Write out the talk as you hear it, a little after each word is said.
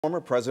Former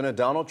President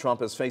Donald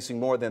Trump is facing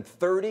more than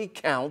 30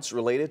 counts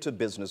related to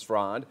business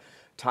fraud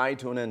tied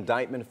to an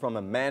indictment from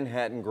a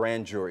Manhattan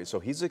grand jury. So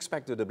he's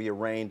expected to be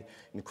arraigned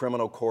in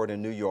criminal court in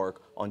New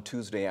York on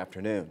Tuesday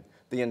afternoon.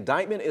 The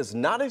indictment is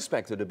not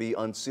expected to be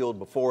unsealed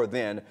before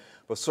then,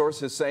 but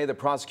sources say the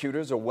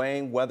prosecutors are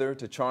weighing whether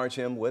to charge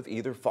him with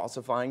either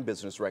falsifying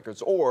business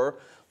records or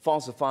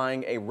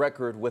falsifying a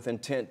record with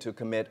intent to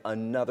commit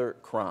another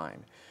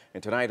crime.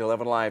 And tonight,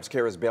 11 Live's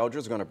Karis Belger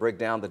is going to break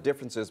down the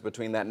differences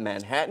between that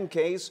Manhattan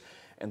case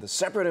and the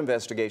separate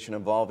investigation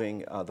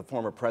involving the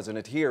former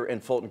president here in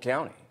Fulton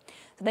County.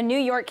 The New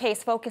York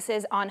case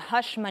focuses on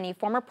hush money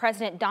former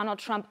President Donald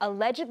Trump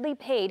allegedly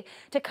paid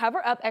to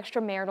cover up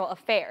extramarital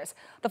affairs.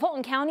 The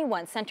Fulton County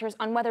one centers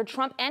on whether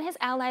Trump and his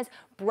allies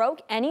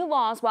broke any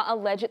laws while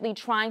allegedly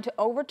trying to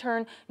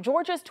overturn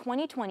Georgia's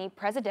 2020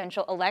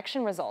 presidential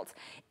election results.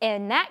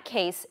 In that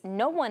case,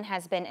 no one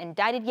has been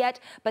indicted yet,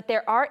 but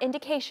there are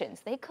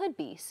indications they could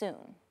be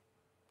soon.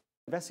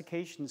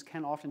 Investigations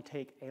can often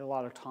take a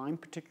lot of time,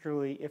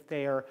 particularly if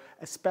they are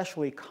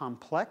especially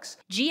complex.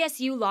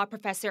 GSU law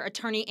professor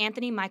attorney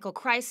Anthony Michael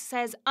Kreis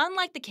says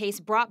unlike the case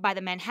brought by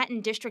the Manhattan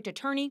District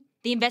Attorney,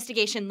 the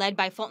investigation led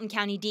by Fulton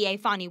County DA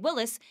Fani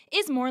Willis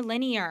is more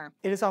linear.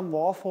 It is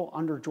unlawful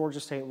under Georgia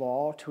state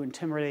law to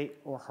intimidate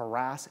or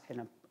harass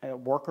a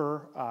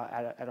worker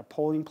at a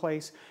polling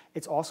place.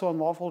 It's also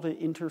unlawful to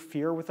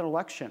interfere with an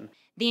election.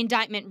 The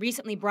indictment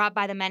recently brought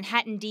by the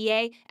Manhattan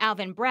DA,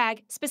 Alvin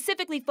Bragg,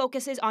 specifically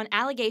focuses on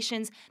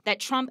allegations that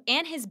Trump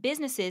and his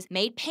businesses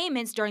made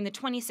payments during the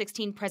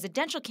 2016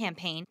 presidential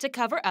campaign to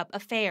cover up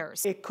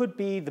affairs. It could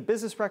be the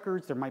business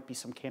records. There might be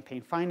some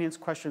campaign finance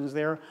questions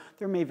there.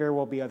 There may very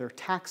well be other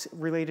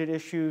tax-related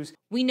issues.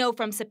 We know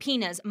from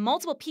subpoenas,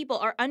 multiple people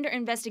are under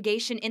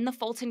investigation in the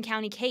Fulton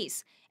County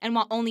case. And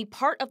while only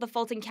part of the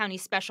Fulton County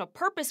Special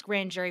Purpose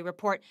Grand Jury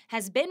report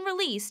has been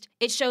released,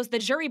 it shows the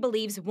jury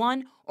believes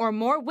one or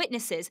more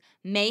witnesses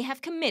may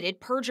have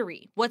committed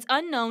perjury. What's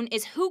unknown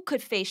is who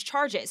could face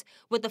charges,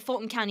 with the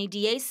Fulton County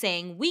DA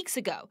saying weeks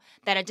ago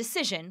that a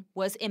decision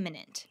was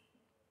imminent.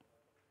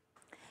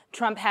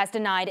 Trump has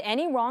denied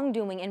any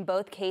wrongdoing in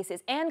both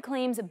cases and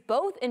claims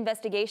both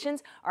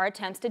investigations are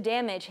attempts to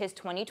damage his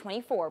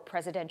 2024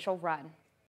 presidential run.